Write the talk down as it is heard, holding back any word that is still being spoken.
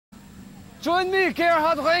Join me,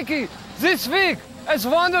 Gerhard Reinke, this week as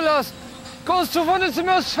Wanderlust goes to one of the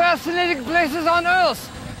most fascinating places on Earth,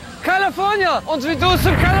 California, and we do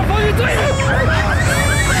some California dreaming.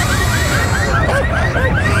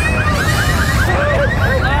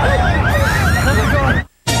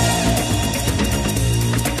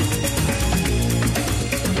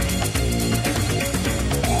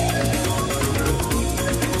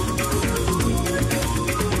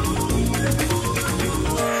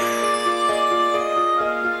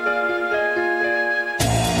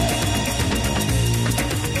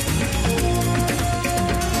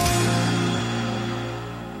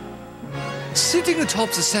 Sitting atop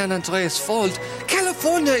the San Andreas Fault,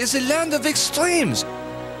 California is a land of extremes.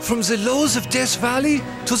 From the lows of Death Valley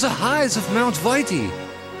to the highs of Mount Whitey.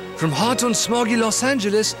 From hot and smoggy Los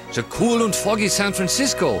Angeles to cool and foggy San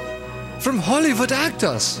Francisco. From Hollywood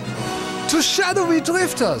actors to shadowy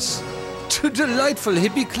drifters to delightful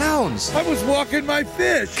hippie clowns. I was walking my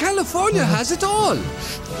fish. California has it all.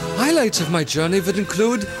 Highlights of my journey would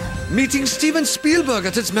include meeting Steven Spielberg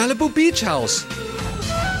at its Malibu beach house,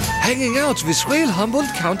 hanging out with real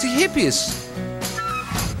Humboldt County hippies,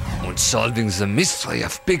 and solving the mystery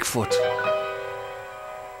of Bigfoot.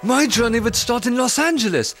 My journey would start in Los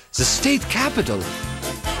Angeles, the state capital.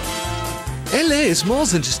 LA is more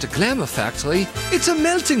than just a glamour factory, it's a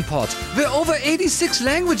melting pot where over 86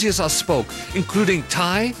 languages are spoke, including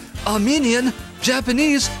Thai, Armenian,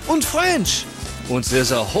 Japanese and French. And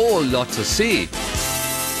there's a whole lot to see.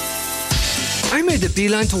 I made a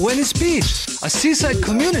beeline to Venice Beach, a seaside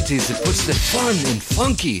community that puts the fun in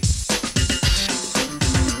funky.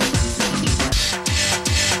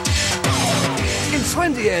 In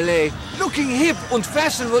trendy LA, looking hip and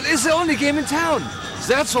fashionable is the only game in town.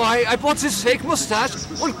 That's why I bought this fake mustache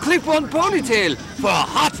and clip-on ponytail for a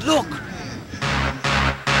hot look.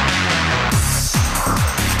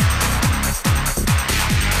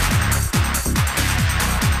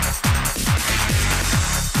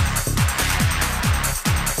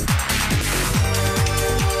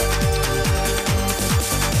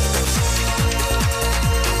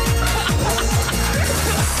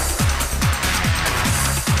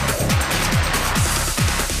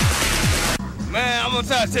 I'm gonna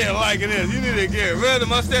try to tell you like it is. You need to get rid of the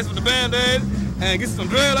mustache with the band-aid and get some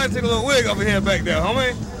dreadlocks, take a little wig over here back there,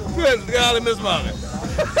 homie. Good golly, Miss Molly.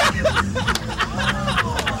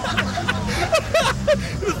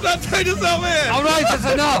 Stop taking yourself in. All right, that's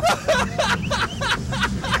enough.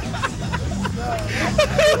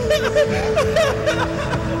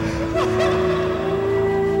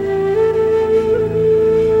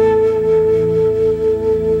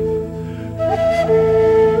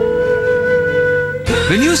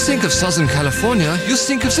 When you think of Southern California, you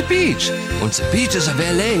think of the beach. And the beaches of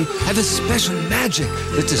LA have a special magic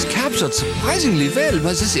that is captured surprisingly well by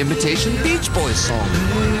this imitation Beach Boys song.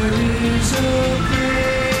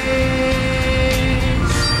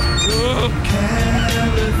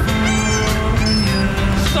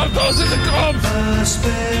 Stop those in the clubs! A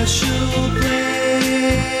special place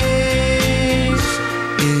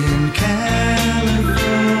in California.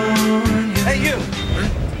 Hey, you!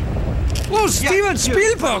 Oh, Steven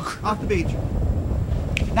Spielberg! Off the beach.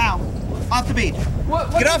 Now, off the beach.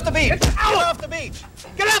 Get off the beach. Get off the beach.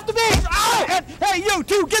 Get off the beach. Oh! Hey, you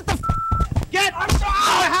two, get the get out of the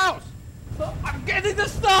house. I'm getting the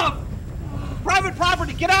stuff! Private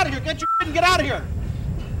property. Get out of here. Get your and get out of here.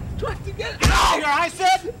 Trying to get Get out of here, I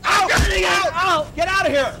said. Out. Get out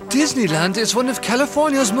of here. Disneyland is one of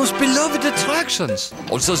California's most beloved attractions.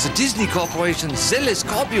 Also, the Disney Corporation's zealous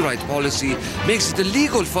copyright policy makes it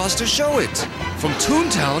illegal for us to show it. From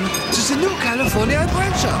Toontown to the new California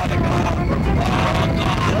Adventure.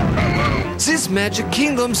 This magic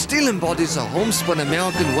kingdom still embodies the homespun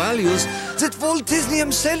American values that Walt Disney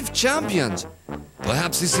himself championed.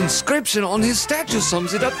 Perhaps this inscription on his statue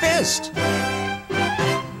sums it up best.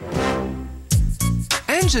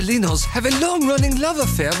 Angelinos have a long-running love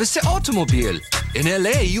affair with the automobile. In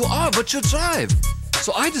LA, you are what you drive.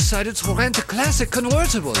 So I decided to rent a classic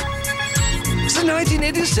convertible. The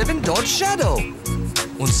 1987 Dodge Shadow.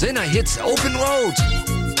 And then I hit the open road.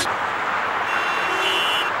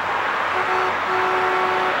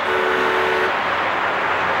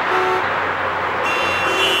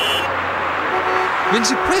 When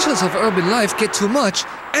the pressures of urban life get too much,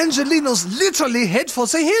 Angelinos literally head for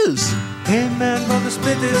the hills. Hey man, brother,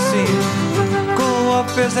 split this scene. Go up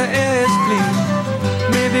as the air is clean.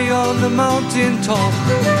 Maybe on the mountain top.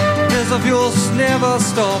 Days of yours never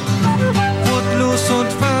stop. Footloose and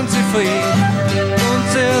fancy free. And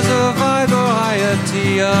there's a wide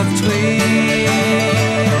variety of trees.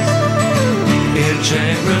 In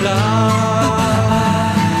Shangri-La,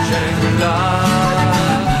 Shangri-La.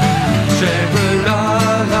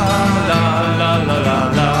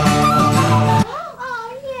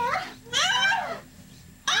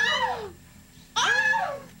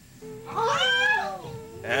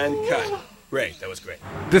 Cut. Great, that was great.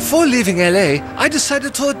 Before leaving LA, I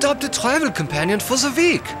decided to adopt a travel companion for the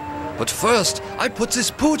week. But first, I put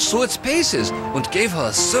this pooch through its paces and gave her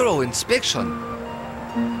a thorough inspection.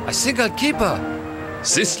 I think I'll keep her.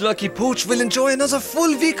 This lucky pooch will enjoy another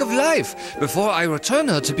full week of life before I return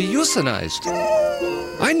her to be euthanized.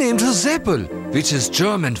 I named her Zeppel, which is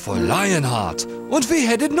German for Lionheart, and we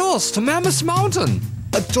headed north to Mammoth Mountain,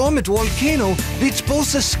 a dormant volcano which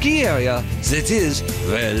boasts a ski area that is,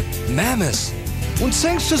 well, mammoth. And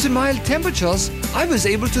thanks to the mild temperatures, I was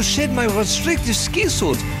able to shed my restrictive ski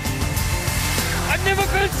suit. I've never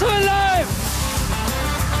been so alive!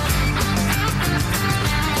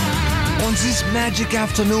 On this magic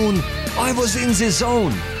afternoon, I was in the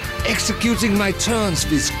zone, executing my turns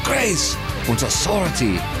with grace and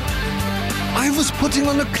authority. I was putting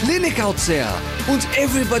on a clinic out there, and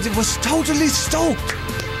everybody was totally stoked.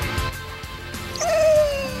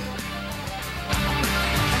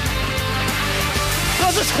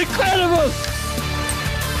 That is incredible!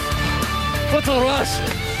 What a rush!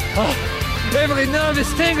 Oh, every nerve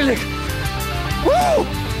is tingling. Woo!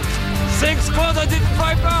 Thanks God I didn't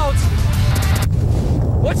wipe out!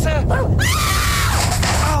 What's that?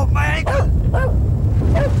 Oh, my ankle!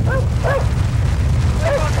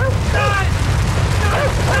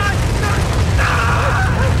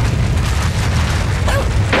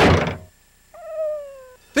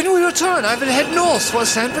 When we return, I will head north for a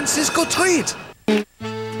San Francisco treat.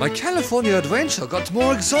 My California adventure got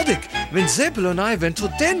more exotic when Zeppel and I went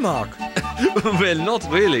to Denmark. Well, not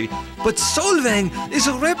really. But Solvang is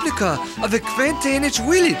a replica of a quaint Danish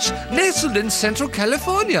village nestled in central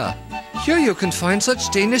California. Here you can find such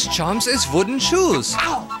Danish charms as wooden shoes,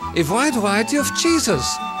 a wide variety of cheeses,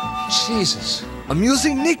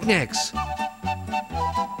 amusing knickknacks,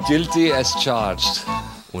 Guilty as charged.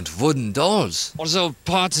 and wooden dolls. Although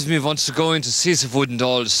part of me wants to go in to see the wooden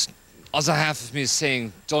dolls, other half of me is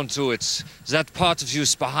saying, don't do it. That part of you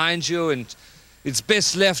is behind you and it's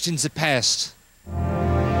best left in the past.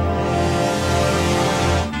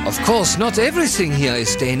 Of course, not everything here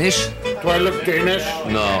is Danish. Do I look Danish?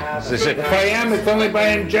 No. If I am, it's only by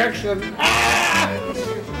injection.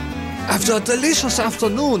 After a delicious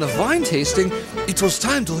afternoon of wine tasting, it was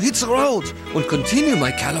time to hit the road and continue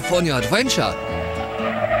my California adventure.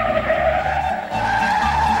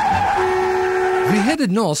 We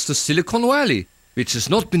headed north to Silicon Valley, which has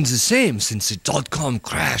not been the same since the dot-com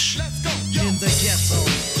crash.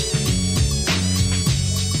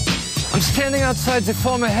 I'm standing outside the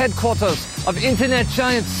former headquarters of internet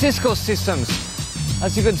giant Cisco Systems.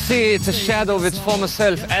 As you can see, it's a shadow of its former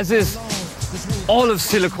self, as is all of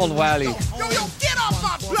Silicon Valley.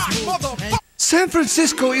 San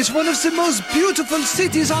Francisco is one of the most beautiful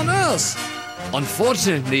cities on earth.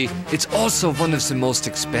 Unfortunately, it's also one of the most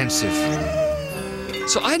expensive.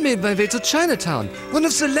 So I made my way to Chinatown, one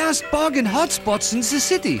of the last bargain hotspots in the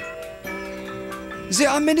city. There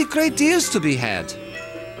are many great deals to be had.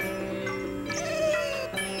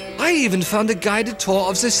 I even found a guided tour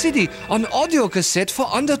of the city on audio cassette for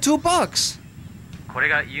under $2. これ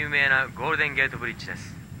が有名なゴールデンゲートブリッジで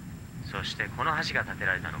す。そしてこの橋が建て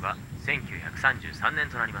られたのが1933年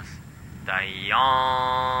となります。ダイヨ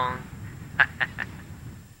ーン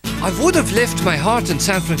I would have left my heart in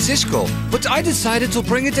San Francisco, but I decided to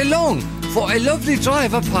bring it along for a lovely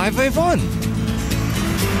drive up Highway 1.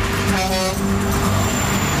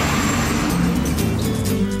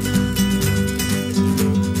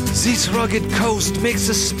 This rugged coast makes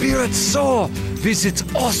the spirit soar with its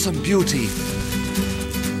awesome beauty.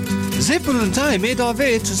 Zeppel and I made our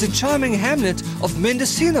way to the charming hamlet of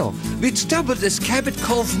Mendocino, which doubled as Cabot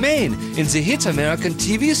Cove, Maine, in the hit American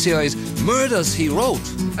TV series Murders, He Wrote.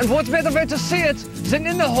 And what better way to see it than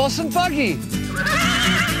in the horse and buggy?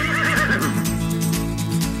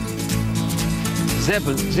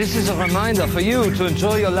 Zeppel, this is a reminder for you to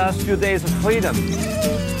enjoy your last few days of freedom.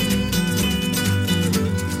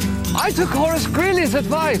 I took Horace Greeley's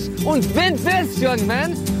advice and went west, young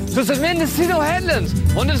man, to the Mendocino Headlands,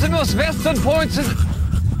 one of the most western points in...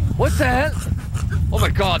 What the hell? Oh my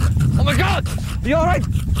God! Oh my God! You all right?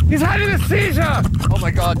 He's having a seizure! Oh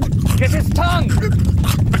my God! Get his tongue!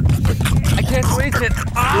 I can't reach it!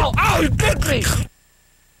 Ow! Ow! He bit me!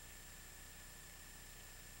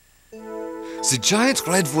 The giant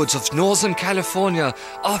redwoods of Northern California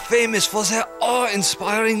are famous for their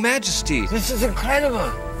awe-inspiring majesty. This is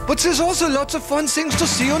incredible! But there's also lots of fun things to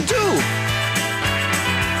see and do.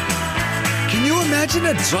 Can you imagine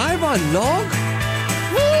a drive on log?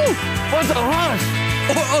 Woo! What a rush!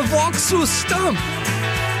 Or a walk through stump?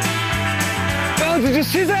 Oh, did you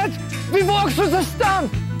see that? We walked through the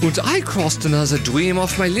stump! And I crossed another dream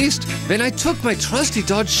off my list when I took my trusty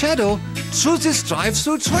Dodge Shadow through this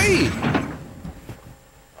drive-through tree.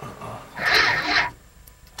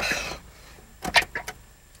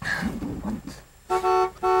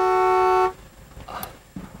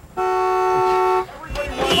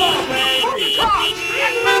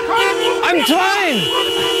 I'm trying!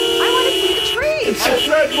 I want to see the tree! I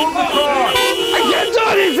said move the car! I can't do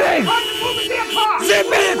anything! Move the damn car! Zip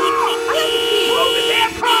it! Move the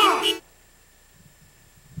damn car!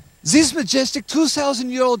 This majestic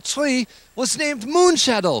 2,000-year-old tree was named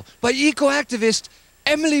Moonshadow by eco-activist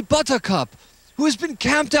Emily Buttercup, who has been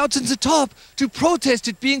camped out in the top to protest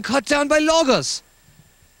it being cut down by loggers.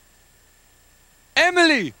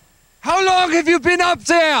 Emily, how long have you been up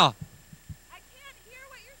there?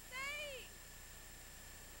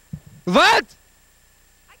 What? I can't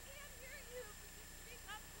hear you. Could you speak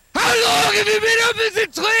up? How long have you been up in the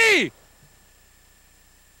tree? Could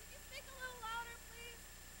you speak a little louder,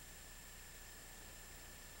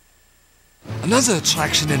 please? Another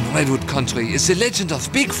attraction in Redwood Country is the legend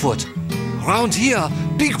of Bigfoot. Around here,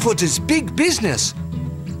 Bigfoot is big business.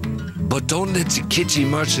 But don't let the kitschy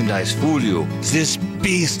merchandise fool you. This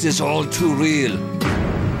beast is all too real.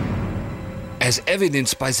 As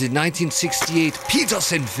evidenced by the 1968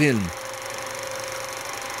 Peterson film.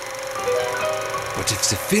 But if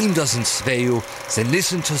the film doesn't sway you, then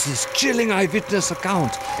listen to this chilling eyewitness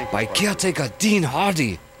account by caretaker Dean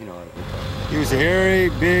Hardy. He was hairy,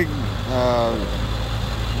 big, he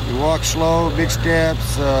walked slow, big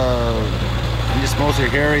steps, just mostly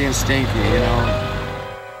hairy and stinky, you know.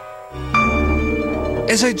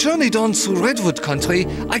 As I journeyed on through Redwood Country,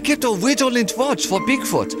 I kept a vigilant watch for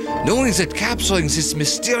Bigfoot, knowing that capturing this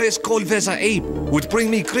mysterious cold-weather ape would bring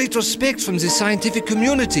me great respect from the scientific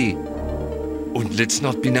community. And let's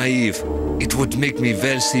not be naive, it would make me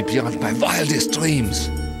wealthy beyond my wildest dreams.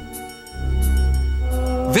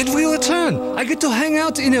 When we return, I get to hang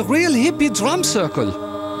out in a real hippie drum circle.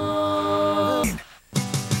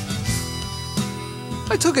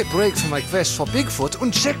 I took a break from my quest for Bigfoot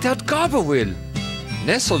and checked out Garberville.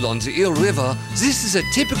 Nestled on the Eel River, this is a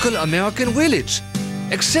typical American village.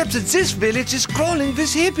 Except that this village is crawling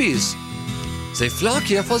with hippies. They flock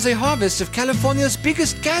here for the harvest of California's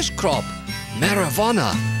biggest cash crop,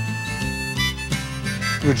 marijuana.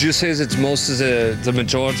 Would you say that most of the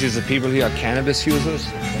majority of the people here are cannabis users?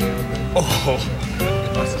 Oh,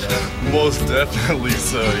 most definitely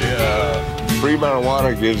so, yeah. Free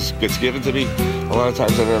marijuana gets given to me. A lot of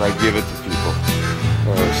times I don't give it to people.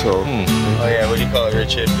 Oh yeah, what do you call it,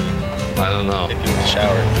 rich hippie? I don't know. Hippie with a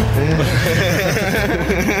shower.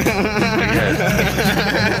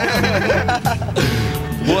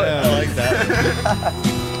 What? Yeah, I like that.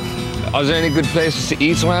 Are there any good places to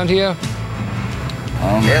eat around here?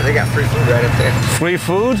 Yeah, they got free food right up there. Free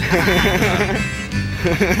food?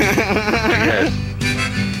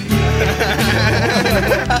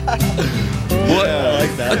 What? Yeah, I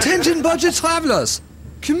like that. Attention budget travelers!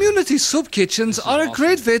 Community soup kitchens are a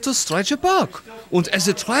great way to stretch a buck. And as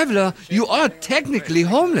a traveler, you are technically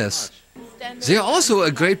homeless. They are also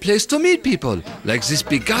a great place to meet people, like this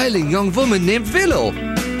beguiling young woman named Willow,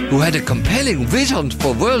 who had a compelling vision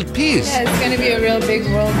for world peace. Yeah, it's going to be a real big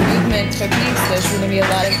world movement for peace. There's going to be a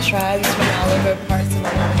lot of tribes from all over parts of the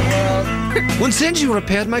world. And then she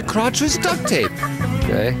repaired my crotch with duct tape.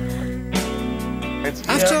 Okay.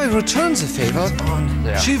 After I returned the favor,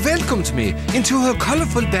 she welcomed me into her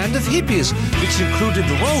colorful band of hippies, which included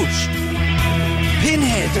Roach,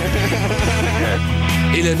 Pinhead,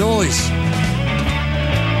 Illinois,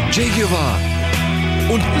 Jaguar,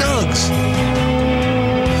 and Nugs.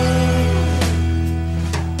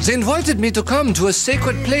 They invited me to come to a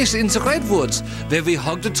sacred place in the Redwoods, where we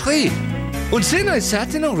hugged a tree. And then I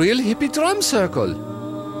sat in a real hippie drum circle.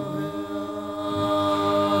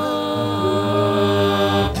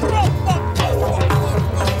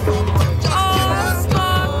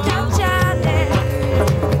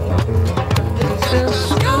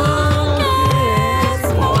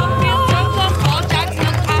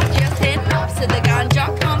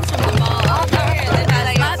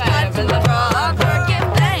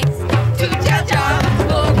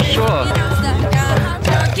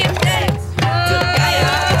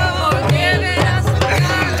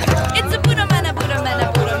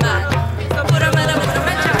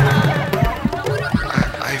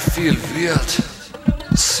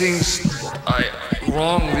 Things are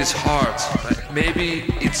wrong with heart. Maybe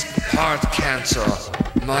it's heart cancer.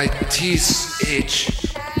 My teeth itch.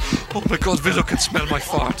 Oh my God, Willow can smell my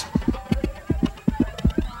fart.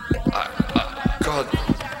 God,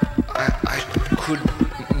 I could,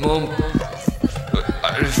 Mom,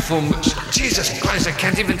 Jesus Christ, I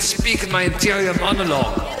can't even speak in my interior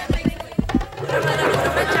monologue.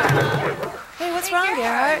 Hey, what's wrong,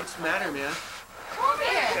 Gerhard? What's the matter, man? Come over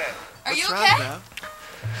here. Are you What's okay? wrong,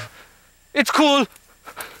 It's cool.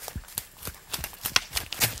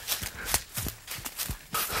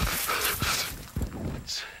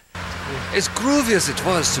 As groovy as it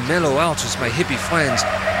was to mellow out with my hippie friends,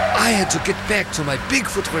 I had to get back to my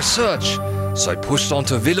Bigfoot research. So I pushed on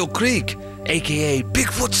to Willow Creek, aka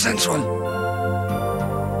Bigfoot Central.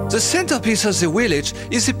 The centerpiece of the village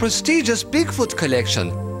is the prestigious Bigfoot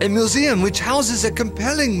collection, a museum which houses a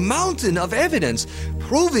compelling mountain of evidence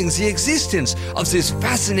proving the existence of this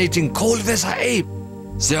fascinating cold-weather ape.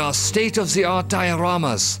 There are state-of-the-art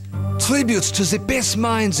dioramas, tributes to the best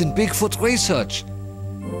minds in Bigfoot research,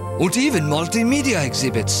 and even multimedia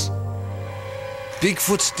exhibits.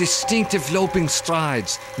 Bigfoot's distinctive loping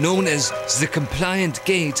strides, known as the compliant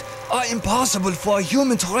gait, are impossible for a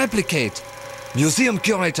human to replicate. Museum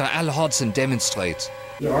curator Al Hodson demonstrates.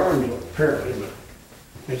 The arms are apparently,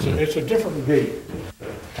 but it's a different gait.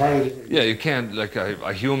 Yeah, you can't, like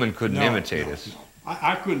a human couldn't imitate it. No.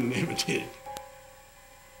 I couldn't imitate it.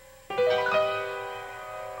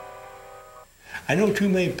 I know too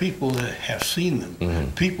many people that have seen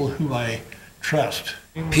them, people who I trust.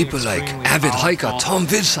 People like avid hiker Tom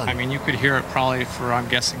Wilson. I mean, you could hear it probably for, I'm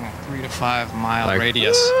guessing, a 3 to 5 mile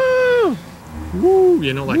radius. Woo!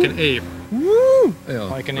 You know, like an ape. Woo!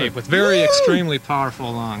 Like an ape with very extremely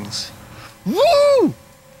powerful lungs. Woo!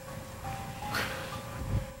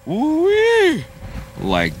 Woo-wee!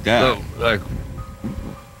 Like that. So, like,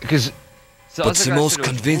 because... But the most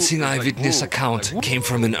convincing eyewitness account came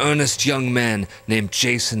from an earnest young man named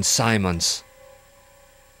Jason Simons.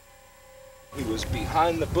 He was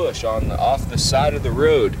behind the bush off the side of the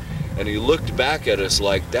road, and he looked back at us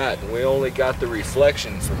like that, and we only got the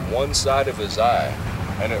reflection from one side of his eye,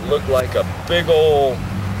 and it looked like a big old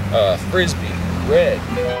frisbee, red.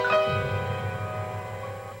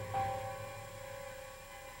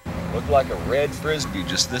 Looked like a red frisbee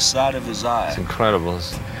just this side of his eye. It's incredible.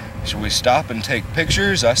 Should we stop and take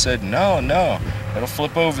pictures? I said, no, it'll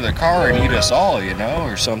flip over the car and eat us all, you know,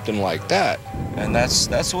 or something like that. And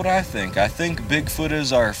that's what I think. I think Bigfoot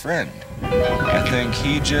is our friend. I think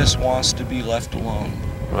he just wants to be left alone.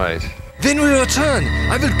 Right. When we return,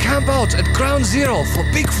 I will camp out at Ground Zero for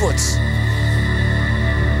Bigfoots.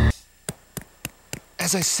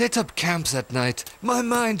 As I set up camp that night, my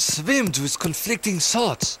mind swimmed with conflicting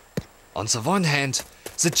thoughts. On the one hand,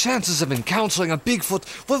 the chances of encountering a Bigfoot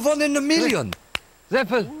were 1 in a million.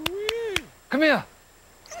 Zeppel, come here.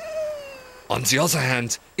 On the other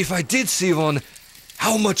hand, if I did see one,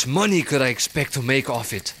 how much money could I expect to make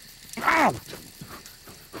off it? Ow!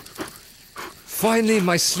 Finally,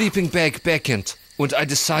 my sleeping bag beckoned, and I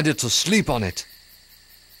decided to sleep on it.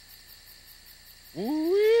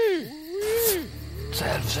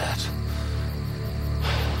 Self that.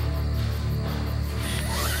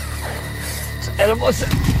 Was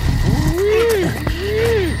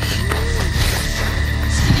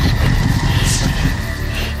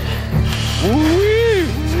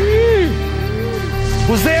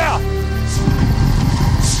Who's there?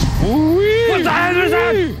 What the hell is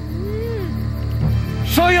that?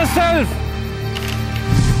 Show yourself!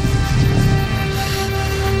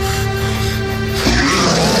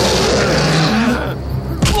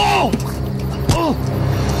 Whoa!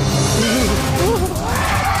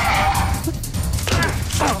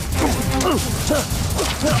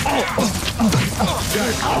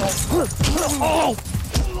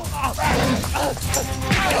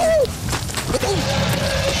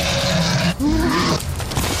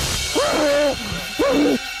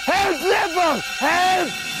 Help, Zipper! Help!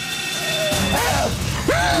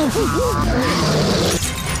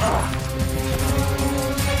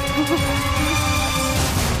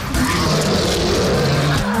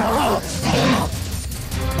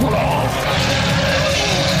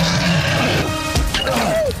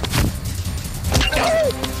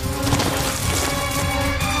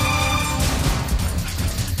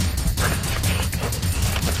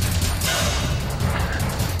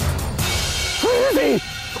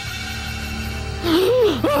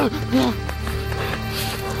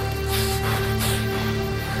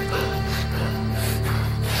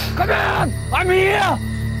 Come on! I'm here!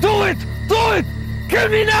 Do it! Do it! Kill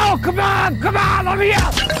me now! Come on! Come on! I'm here!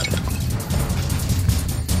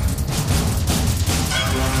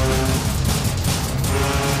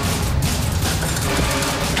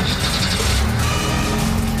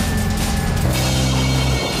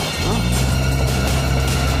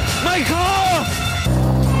 My car!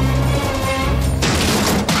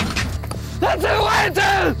 That's a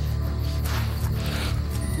rental!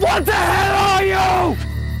 What the hell are you?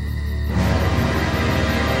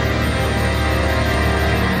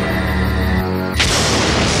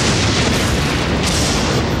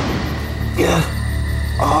 Get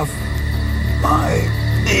off my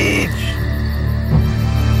beach.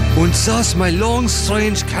 Und thus my long,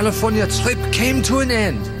 strange California trip came to an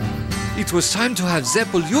end. It was time to have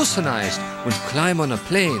Zeppel euthanized and climb on a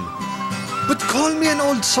plane. But call me an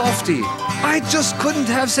old softy, I just couldn't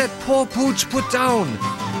have that poor pooch put down.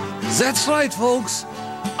 That's right, folks.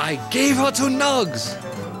 I gave her to Nugs.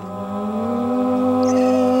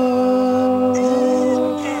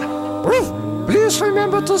 Ruff, please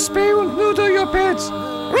remember to spay and neuter your pets.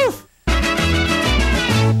 Ruff.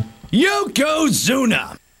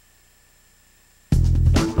 Yokozuna.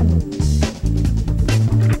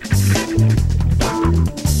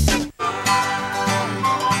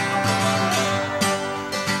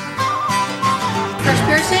 First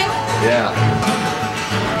piercing? Yeah.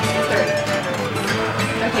 Third.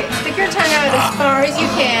 Okay, stick your tongue out as far as you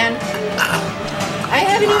can. I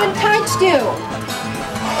haven't even touched you.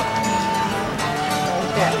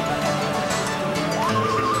 Okay.